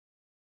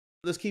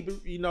let's keep it.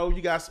 You know,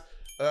 you got.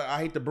 I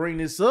hate to bring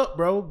this up,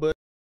 bro, but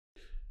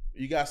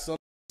you got some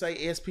say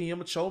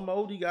SPM a cho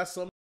mode. You got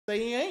some say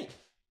he ain't.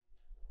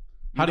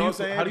 How do you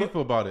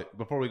feel about it?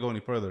 Before we go any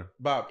further,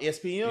 about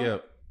SPM, yeah,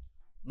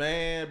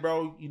 man,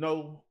 bro. You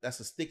know that's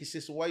a sticky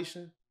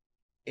situation,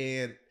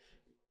 and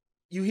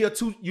you hear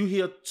two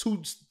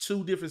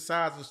different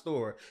sides of the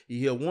story. You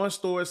hear one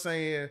story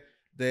saying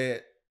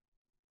that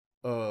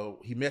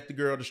he met the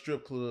girl at the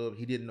strip club.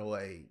 He didn't know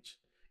her age.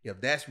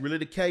 If that's really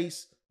the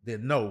case,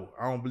 then no,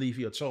 I don't believe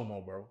he a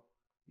chomo, bro.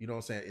 You know what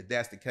I'm saying? If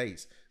that's the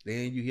case,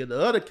 then you hear the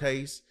other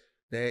case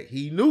that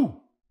he knew.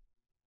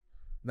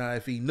 Now,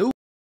 if he knew,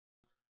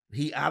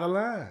 he out of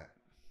line.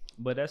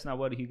 But that's not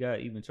what he got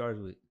even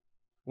charged with.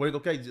 What?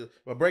 Okay,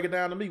 but break it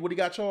down to me. What he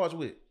got charged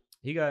with?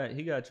 He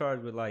got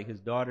charged with like his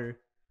daughter,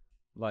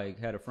 like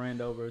had a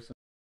friend over or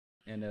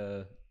something,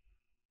 and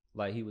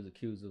like he was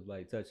accused of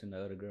like touching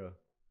the other girl.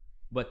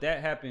 But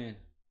that happened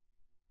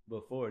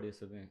before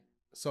this event.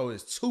 So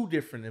it's two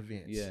different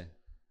events. Yeah.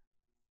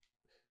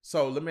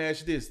 So let me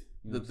ask you this: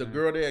 the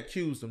girl that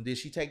accused him, did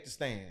she take the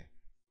stand,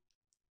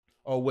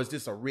 or was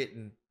this a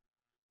written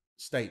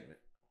statement?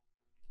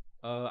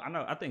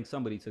 I think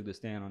somebody took the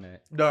stand on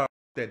that. No,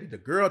 that the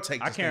girl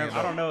take the stand.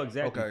 I don't know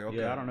exactly. Okay.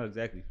 Yeah, I don't know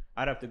exactly.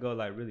 I'd have to go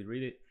like really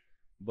read it.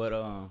 But you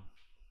know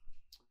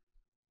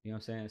what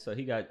I'm saying? So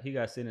he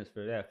got sentenced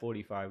for that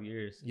 45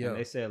 years. Yeah. And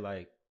they said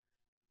like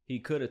he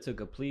could have took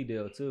a plea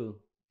deal too.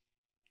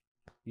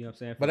 You know what I'm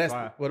saying?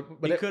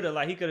 But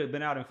he could have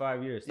been out in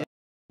 5 years. Yeah.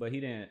 But he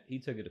didn't. He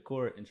took it to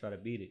court and tried to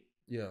beat it.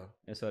 Yeah.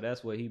 And so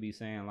that's what he be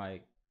saying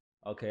like,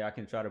 okay, I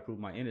can try to prove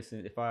my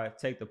innocence. If I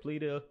take the plea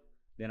deal,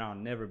 then I'll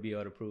never be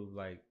able to prove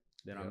like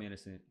that I'm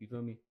innocent. You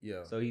feel me?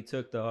 Yeah. So he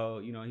took the whole,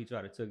 you know, he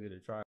tried to take it to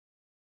trial.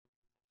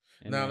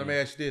 And now let me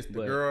ask you this: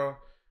 the girl,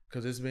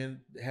 because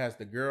has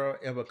the girl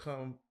ever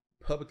come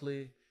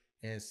publicly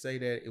and say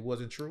that it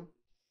wasn't true?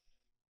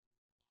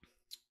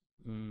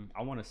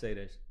 I want to say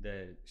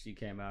that she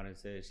came out and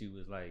said she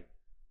was like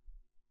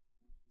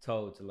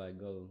told to like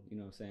go, you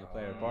know what I'm saying,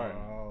 play her part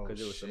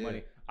because it was some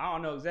money. I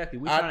don't know exactly.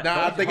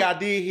 I think I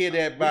did hear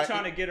that. We're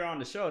trying to get her on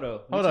the show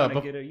though. Hold up,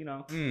 get her, you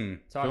know,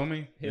 feel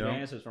me? Hear the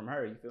answers from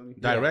her. You feel me?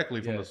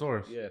 Directly from the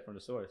source. Yeah, from the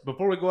source.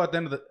 Before we go at the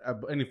end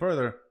of any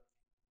further,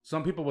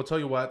 some people will tell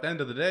you, well, at the end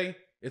of the day,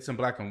 it's in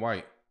black and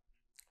white.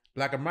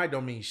 Black and white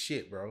don't mean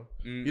shit, bro.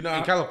 You know,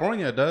 in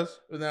California it does.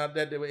 Now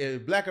that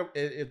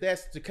if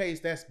that's the case,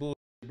 that's bullshit,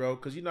 bro.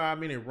 Because you know how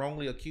many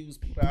wrongly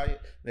accused people out here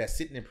that's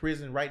sitting in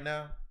prison right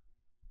now.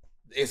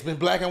 It's been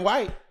black and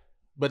white,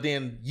 but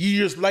then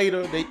years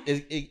later,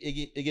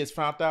 it gets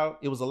found out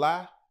it was a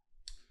lie.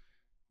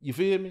 You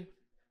feel me? Right.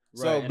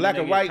 So and black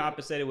and white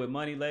compensated with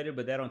money later,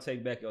 but that don't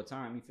take back your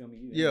time. You feel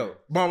me?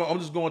 Mama, I'm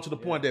just going to the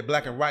point that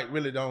black and white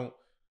really don't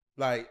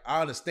like.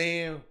 I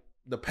understand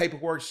the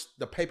paperwork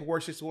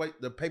situation,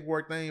 the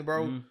paperwork thing,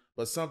 bro.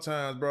 But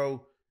sometimes,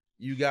 bro,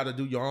 you got to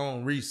do your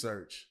own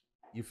research.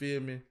 You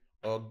feel me?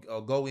 Or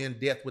go in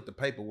depth with the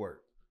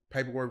paperwork.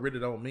 Paperwork really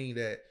don't mean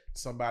that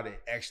somebody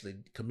actually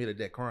committed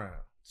that crime.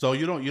 So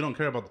you don't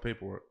care about the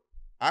paperwork?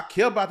 I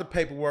care about the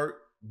paperwork,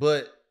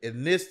 but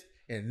in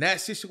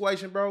that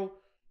situation, bro,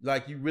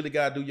 like you really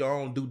gotta do your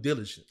own due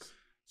diligence.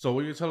 So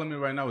what you're telling me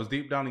right now is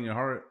deep down in your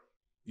heart,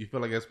 you feel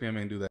like SPM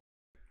ain't do that?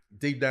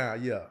 Deep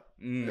down, yeah.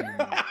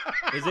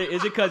 Is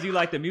it because you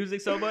like the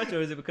music so much,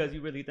 or is it because you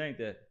really think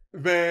that?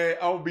 Man,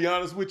 I'm gonna be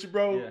honest with you,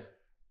 bro.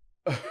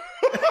 Yeah.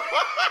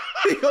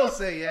 He gonna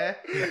say yeah.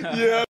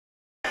 Yeah.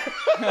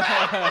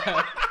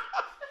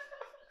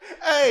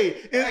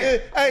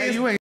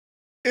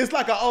 It's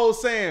like an old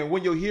saying: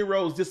 when your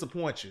heroes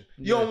disappoint you,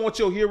 you don't want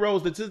your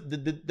heroes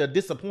to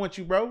disappoint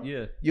you, bro.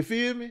 Yeah, you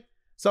feel me?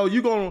 So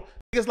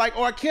it's like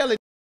R. Kelly.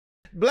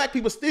 Black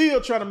people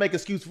still trying to make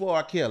excuse for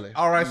R. Kelly.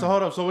 All right, so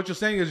hold up. So what you're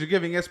saying is you're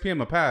giving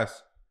SPM a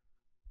pass.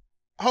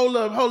 Hold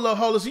up.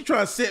 So you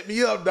trying to set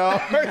me up,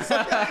 dog? I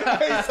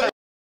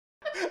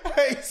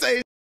ain't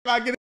say I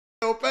get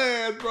no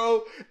pass,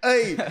 bro.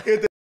 Hey,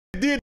 if the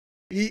did.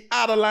 He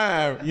out of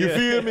line. You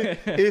feel me?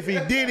 If he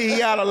did it,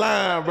 he out of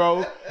line,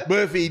 bro. But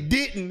if he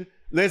didn't,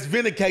 let's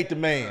vindicate the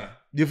man.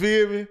 You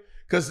feel me?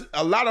 Because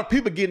a lot of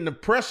people getting the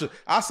pressure.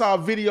 I saw a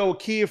video of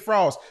Kid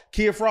Frost.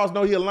 Kid Frost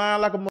know he a line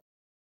like a mother.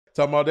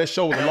 Talking about that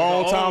show was a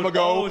long time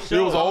ago. It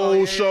was an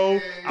old show.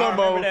 I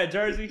remember that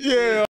jersey.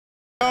 Yeah.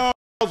 It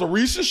was a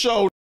recent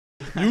show.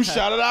 You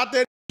shouted out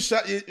that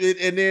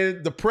and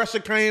then the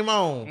pressure came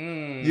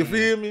on. You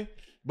feel me?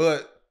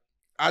 But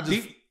I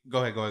just...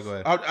 Go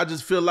ahead. I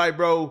just feel like,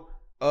 bro...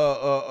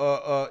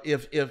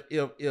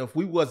 if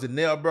we wasn't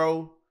there,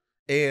 bro,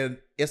 and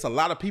it's a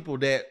lot of people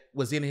that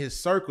was in his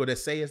circle that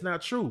say it's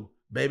not true.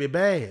 Baby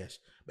Bash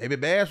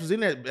was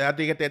in that. I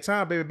think at that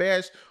time, Baby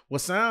Bash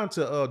was signed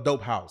to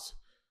Dope House.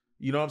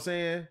 You know what I'm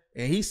saying?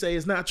 And he say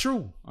it's not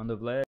true. On the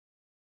Vlad,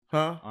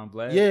 huh? On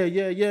Vlad, yeah.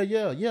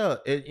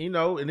 And you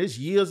know, and it's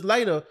years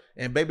later,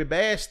 and Baby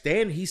Bash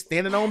he's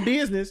standing on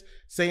business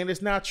saying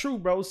it's not true,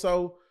 bro.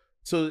 I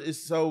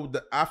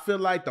feel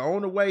like the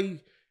only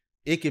way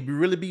it could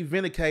really be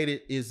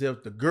vindicated is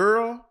if the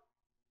girl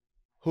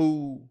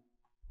who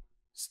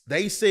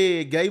they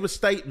said gave a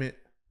statement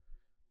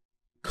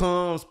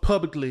comes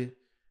publicly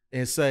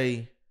and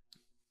say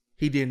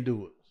he didn't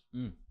do it.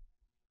 Mm.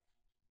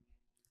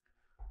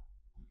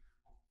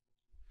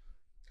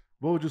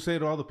 What would you say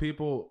to all the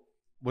people?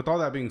 With all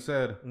that being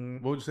said,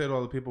 Mm. what would you say to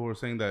all the people who are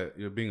saying that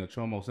you're being a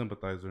Chomo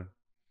sympathizer?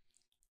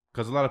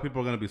 Because a lot of people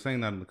are going to be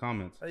saying that in the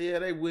comments. Yeah,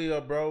 they will,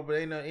 bro. But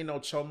ain't no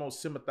Chomo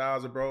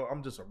sympathizer, bro.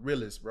 I'm just a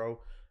realist, bro.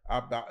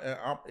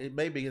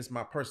 Maybe it's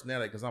my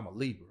personality because I'm a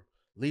Libra.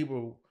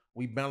 Libra,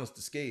 we balance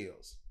the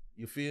scales.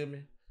 You feel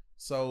me?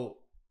 So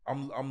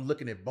I'm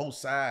looking at both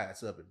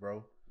sides of it,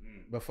 bro.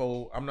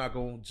 Before I'm not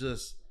gonna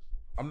just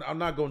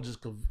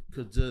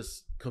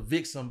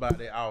convict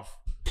somebody off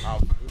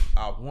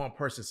one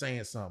person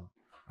saying something.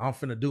 I'm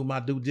finna do my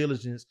due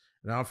diligence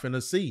and I'm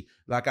finna see.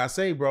 Like I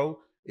say, bro,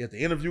 if the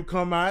interview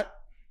come out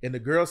and the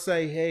girl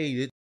say, "Hey,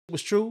 it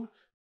was true,"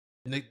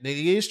 it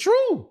is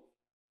true.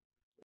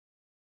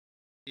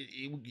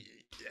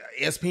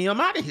 SPM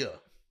out of here.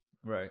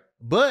 Right.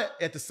 But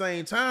at the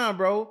same time,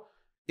 bro,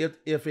 if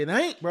it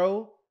ain't,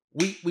 bro,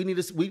 we need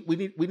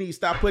to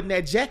stop putting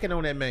that jacket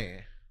on that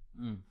man.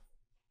 Mm.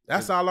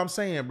 That's all I'm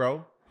saying,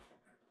 bro.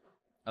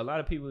 A lot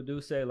of people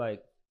do say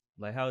like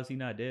how is he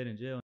not dead in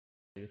jail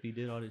if he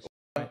did all this shit?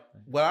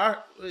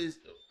 Well,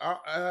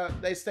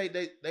 they say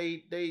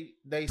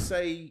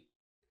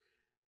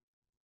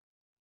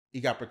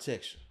he got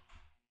protection.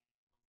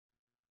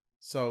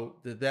 So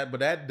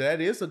that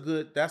is a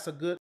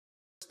good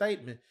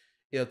statement.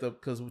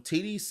 Because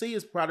TDC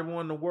is probably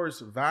one of the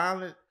worst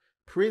violent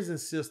prison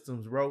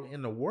systems, bro,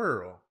 in the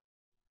world.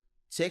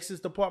 Texas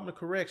Department of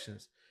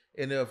Corrections,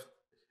 and if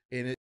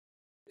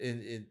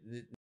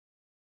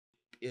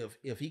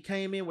he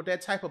came in with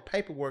that type of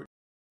paperwork,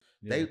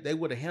 Yeah. they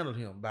would have handled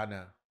him by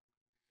now.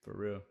 For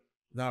real.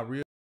 Not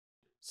real.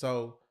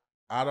 So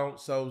I don't.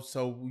 So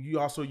you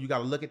got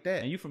to look at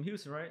that. And you from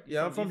Houston, right?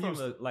 Yeah, I'm from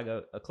Houston. Like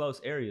a close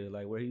area,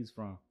 like where he's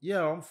from.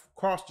 Yeah, I'm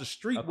across the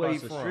street where he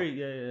from. Street,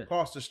 yeah.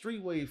 Across the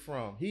street where he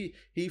from. He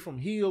from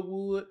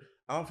Hillwood.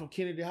 I'm from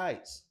Kennedy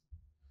Heights.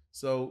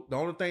 So the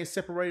only thing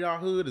separate our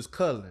hood is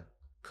Cullen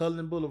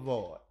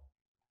Boulevard.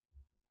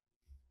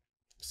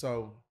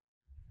 So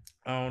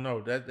I don't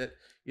know that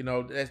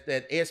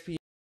SPM.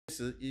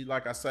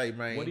 Like I say,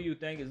 man. What do you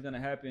think is gonna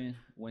happen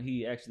when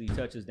he actually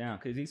touches down?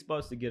 Because he's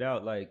supposed to get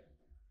out like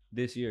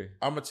this year.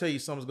 I'm gonna tell you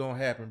something's gonna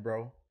happen,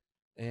 bro.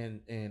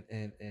 And I'm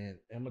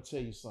gonna tell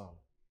you something.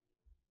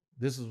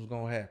 This is what's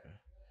gonna happen.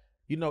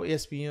 You know,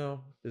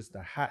 SPM is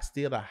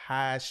still the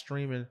highest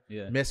streaming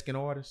Mexican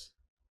artist.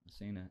 I've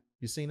seen that.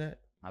 You seen that?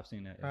 I've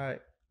seen that. Yeah. All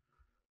right.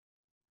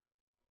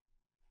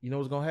 You know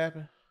what's gonna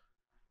happen?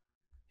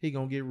 He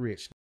gonna get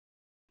rich.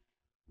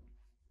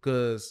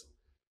 Cause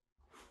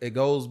it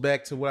goes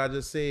back to what I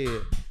just said,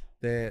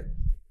 that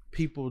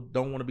people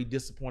don't want to be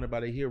disappointed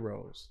by their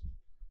heroes.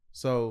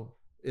 So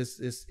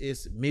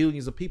it's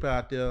millions of people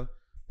out there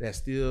that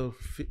still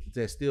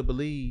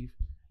believe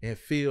and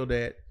feel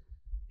that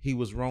he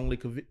was wrongly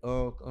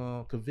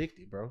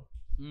convicted, bro.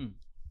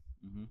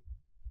 Mm-hmm.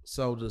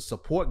 So the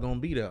support gonna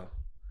be there,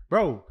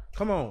 bro.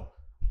 Come on,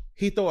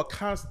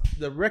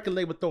 the record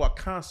label throw a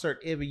concert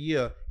every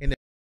year and they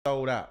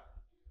sold out.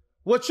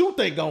 What you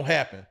think gonna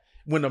happen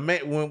when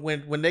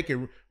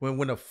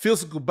the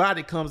physical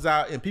body comes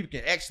out and people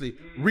can actually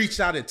reach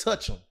out and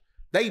touch him?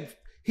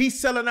 He's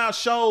selling out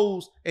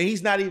shows and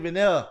he's not even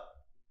there.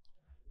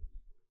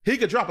 He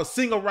could drop a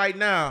single right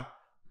now.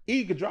 Put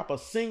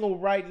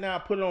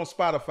it on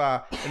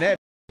Spotify, and that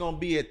gonna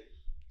be at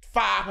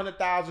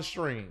 500,000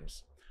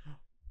 streams.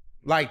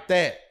 Like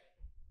that.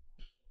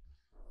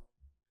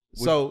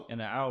 So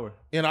in an hour.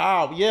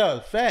 Yeah,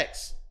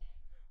 facts.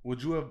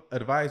 Would you have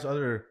advised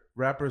other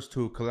rappers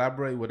to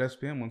collaborate with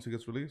SPM once he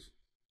gets released?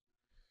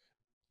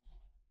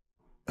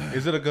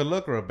 Is it a good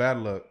look or a bad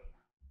look?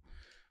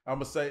 I'm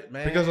gonna say,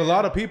 man, because a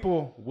lot of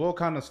people will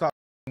kind of stop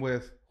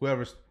with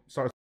whoever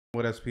starts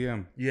with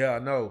SPM. Yeah, I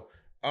know.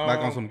 Like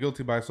on some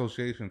guilty by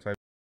association type.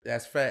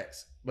 That's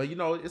facts. But you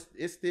know,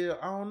 it's still,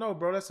 I don't know,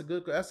 bro. That's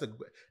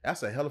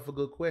a hell of a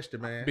good question,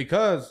 man.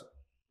 Because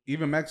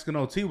even Mexican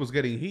OT was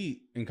getting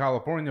heat in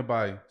California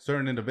by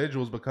certain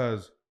individuals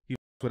because he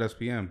with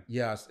SPM.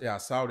 Yeah, I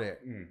saw that.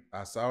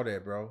 I saw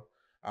that, bro.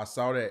 I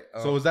saw that.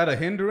 So is that a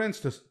hindrance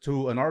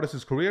to an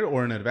artist's career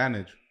or an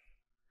advantage?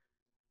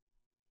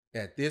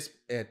 At this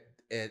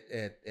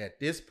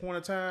point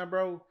in time,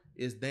 bro,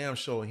 it's damn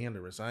sure a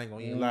hindrance. I ain't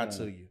gonna even lie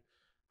to you.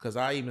 Cause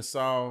I even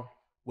saw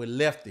with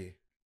Lefty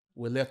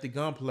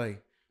Gunplay,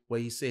 where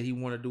he said he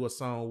wanted to do a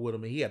song with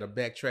him, and he had to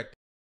backtrack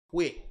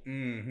quick.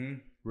 Mm-hmm.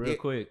 Real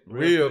quick,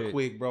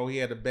 bro. He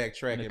had to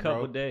backtrack in a it,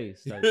 couple bro.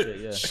 days. Type shit,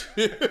 yeah.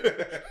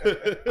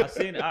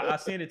 I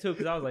seen it too,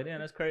 because I was like, damn,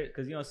 that's crazy.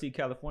 Because you don't see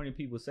California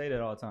people say that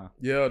all the time.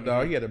 Yeah,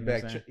 dog. He had to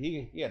backtrack.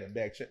 He had to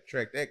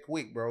backtrack that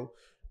quick, bro.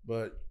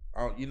 But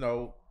you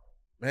know,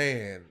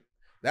 man,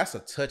 that's a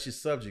touchy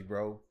subject,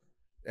 bro.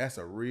 That's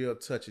a real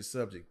touchy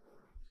subject,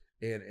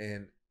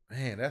 and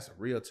man, that's a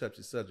real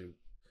touchy subject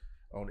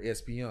on the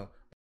SPM,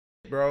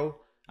 bro.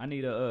 I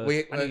need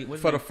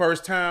for the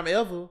first time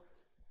ever,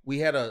 we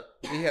had a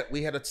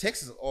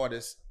Texas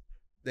artist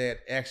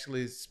that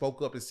actually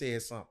spoke up and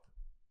said something.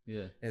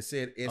 and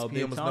said Big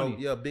SPM was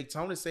Tony. Big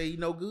Tony said he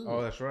no good.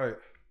 Oh, that's right.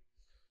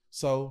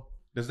 So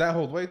does that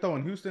hold weight though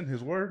in Houston?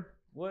 His word?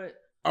 What?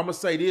 I'm gonna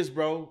say this,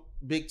 bro.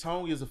 Big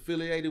Tony is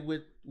affiliated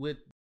with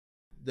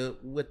the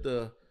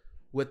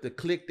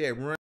clique that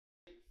run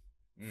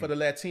for the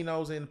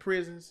Latinos in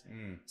prisons.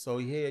 So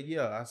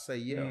I say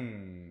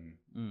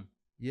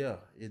yeah,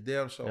 it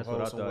damn sure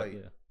holds some weight.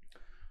 Yeah.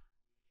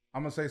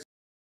 I'm gonna say,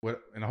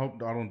 and I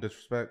hope I don't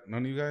disrespect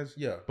none of you guys.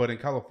 Yeah, but in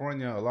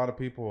California, a lot of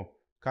people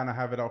kind of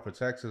have it out for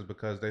Texas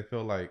because they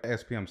feel like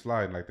SPM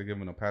slide, like they're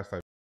giving a pass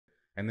type,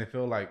 and they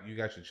feel like you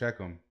guys should check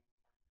them.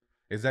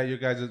 Is that your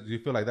guys'? Do you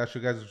feel like that's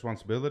your guys'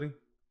 responsibility?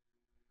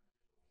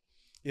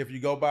 If you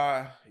go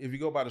by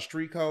the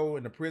street code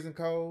and the prison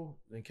code,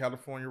 then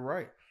California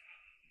right.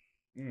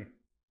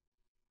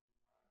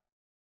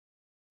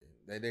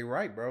 They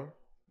right, bro.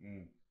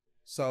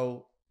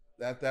 So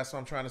that's what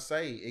I'm trying to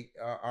say.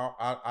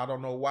 I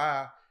don't know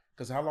why,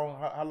 because how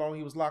long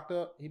he was locked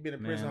up? He been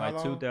in prison like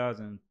how long?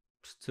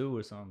 2002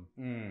 or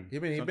something. He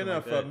been there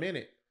like for a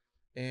minute,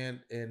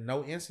 and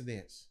no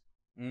incidents.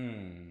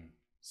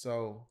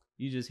 So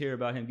you just hear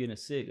about him getting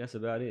sick. That's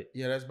about it.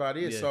 Yeah, that's about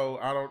it. Yeah. So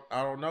I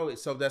don't know.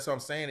 So that's what I'm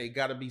saying. It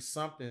got to be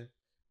something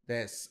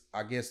that's,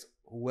 I guess,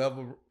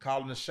 whoever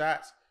calling the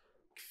shots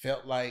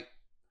felt like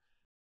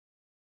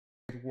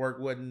work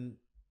wasn't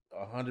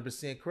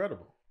 100%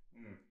 credible.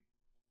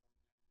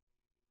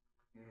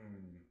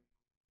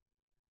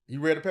 You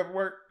read the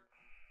paperwork?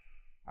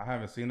 I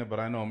haven't seen it, but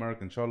I know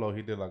American Cholo,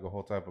 he did like a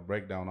whole type of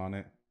breakdown on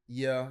it.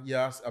 Yeah.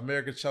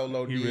 American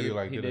Cholo he did. Really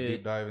like did a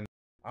deep dive in.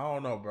 I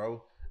don't know,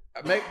 bro.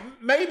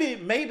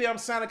 Maybe I'm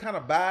sounding kind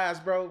of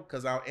biased, bro,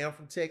 because I am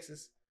from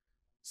Texas.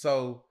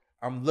 So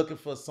I'm looking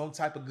for some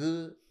type of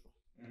good.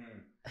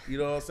 You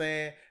know what I'm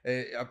saying?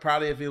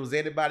 Probably if it was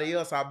anybody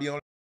else, I'll be on.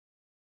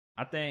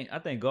 I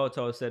think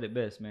Goto said it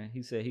best, man.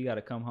 He said he got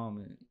to come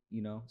home and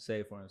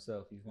save for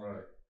himself. He's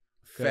right.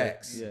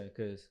 Facts. Yeah,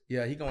 because he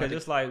gonna. Because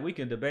it's like we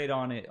can debate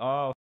on it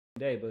all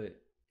day, but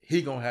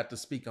he gonna have to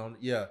speak on it.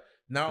 Yeah.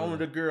 Not only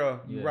the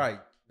girl, you're right.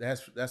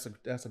 That's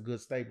a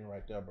good statement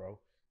right there, bro.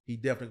 He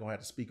definitely gonna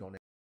have to speak on that.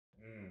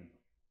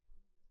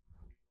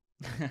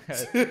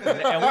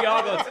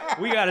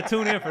 And we gotta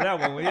tune in for that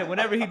one.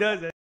 Whenever he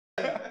does it.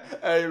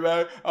 Hey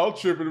man, I'm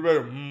tripping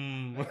about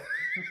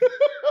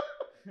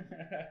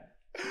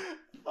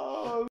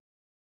Oh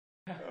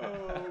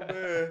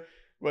man.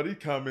 But these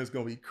comments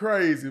gonna be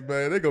crazy,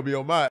 man. They're gonna be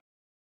on my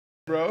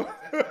bro.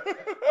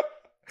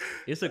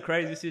 It's a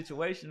crazy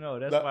situation though.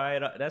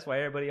 That's why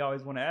everybody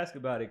always want to ask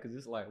about it, because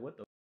it's like, what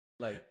the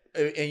like,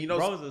 and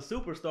bro's a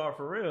superstar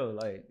for real.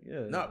 Like,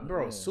 yeah. Not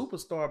bro,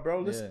 superstar,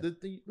 bro.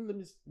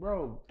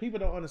 Bro, people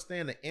don't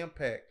understand the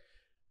impact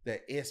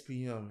that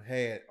SPM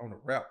had on the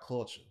rap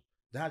culture.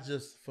 Not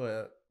just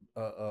for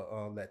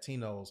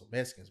Latinos or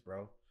Mexicans,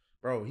 bro.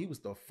 Bro, he was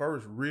the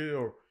first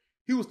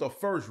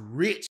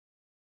rich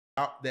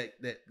out that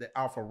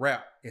off of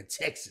rap in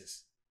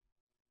Texas.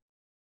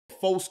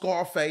 Before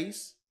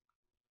Scarface,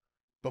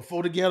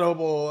 before the Ghetto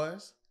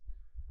Boys,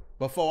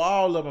 before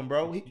all of them,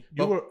 bro.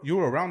 You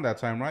were around that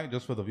time, right?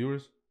 Just for the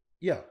viewers.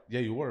 Yeah,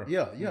 you were.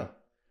 Yeah,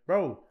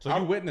 bro. So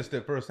you witnessed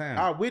it firsthand.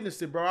 I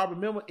witnessed it, bro. I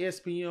remember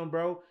SPM,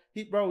 bro.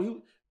 He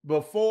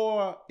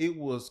before it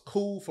was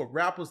cool for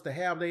rappers to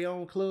have their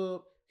own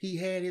club. He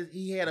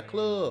had a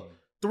club,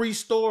 3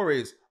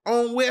 stories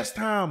on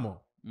Westheimer.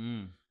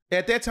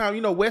 At that time,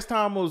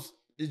 Westheimer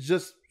is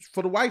just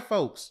for the white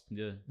folks.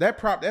 Yeah,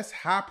 that's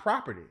high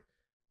property.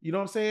 You know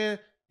what I'm saying?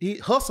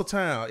 Hustle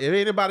Town. If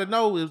anybody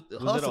knows,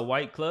 was it a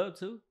white club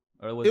too,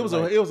 or it was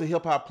a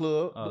hip hop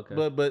club? Oh,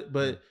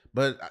 okay.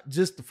 But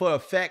just for a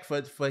fact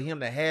for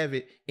him to have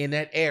it in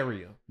that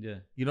area. Yeah,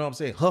 you know what I'm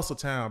saying? Hustle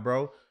Town,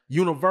 bro.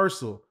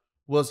 Universal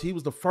he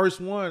was the first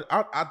one.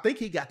 I think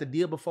he got the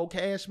deal before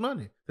Cash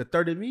Money, the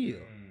 30 mil.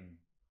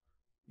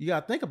 You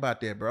gotta think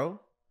about that, bro.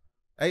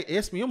 Hey,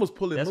 SPM was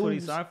pulling. That's moves. what he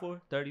signed for.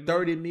 30 mil.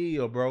 30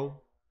 mil,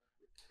 bro.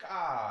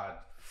 God,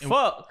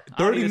 fuck.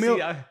 30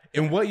 mil.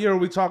 In what year are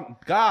we talking?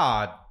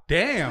 God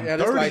damn,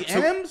 30 like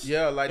M's.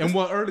 in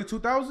what, early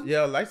 2000s?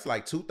 Yeah,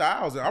 like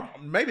 2000.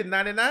 Maybe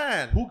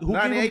 99.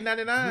 98,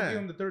 99. Who gave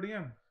him the 30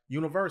 M?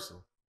 Universal.